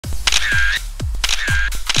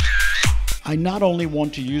I not only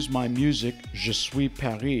want to use my music, Je Suis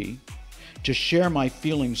Paris, to share my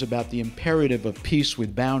feelings about the imperative of peace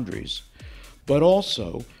with boundaries, but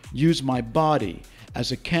also use my body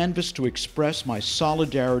as a canvas to express my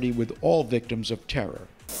solidarity with all victims of terror.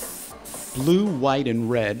 Blue, white, and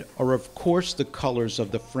red are of course the colors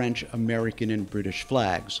of the French, American, and British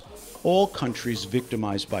flags, all countries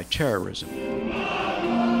victimized by terrorism.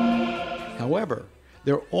 However,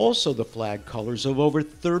 they're also the flag colors of over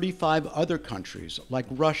 35 other countries like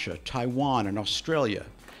Russia, Taiwan, and Australia.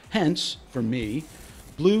 Hence, for me,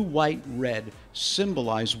 blue, white, red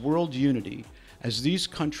symbolize world unity as these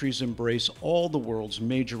countries embrace all the world's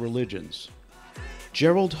major religions.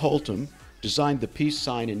 Gerald Holtham designed the peace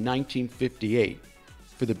sign in 1958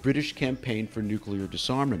 for the British campaign for nuclear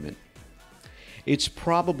disarmament. It's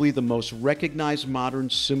probably the most recognized modern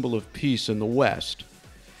symbol of peace in the West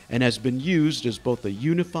and has been used as both a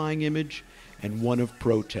unifying image and one of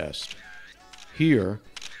protest. Here,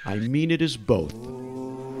 I mean it as both.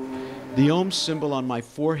 The Om symbol on my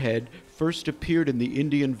forehead first appeared in the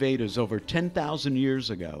Indian Vedas over 10,000 years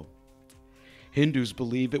ago. Hindus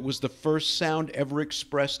believe it was the first sound ever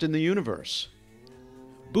expressed in the universe.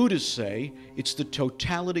 Buddhists say it's the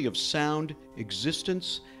totality of sound,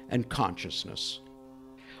 existence, and consciousness.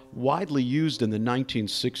 Widely used in the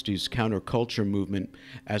 1960s counterculture movement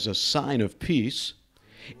as a sign of peace,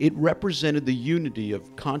 it represented the unity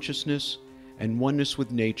of consciousness and oneness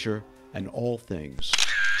with nature and all things.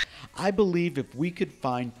 I believe if we could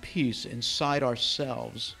find peace inside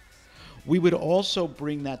ourselves, we would also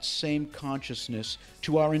bring that same consciousness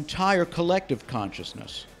to our entire collective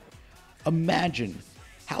consciousness. Imagine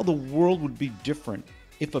how the world would be different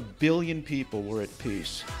if 1 billion people were at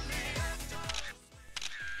peace.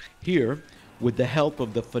 Here, with the help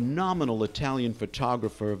of the phenomenal Italian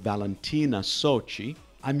photographer Valentina Socci,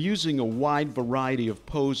 I'm using a wide variety of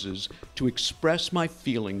poses to express my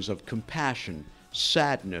feelings of compassion,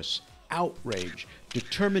 sadness, outrage,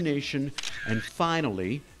 determination, and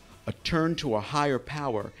finally, a turn to a higher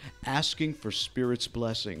power, asking for Spirit's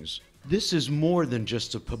blessings. This is more than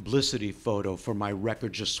just a publicity photo for my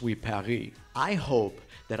record Je Suis Paris. I hope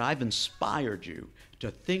that I've inspired you to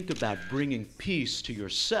think about bringing peace to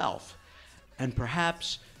yourself and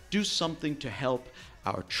perhaps do something to help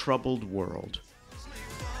our troubled world.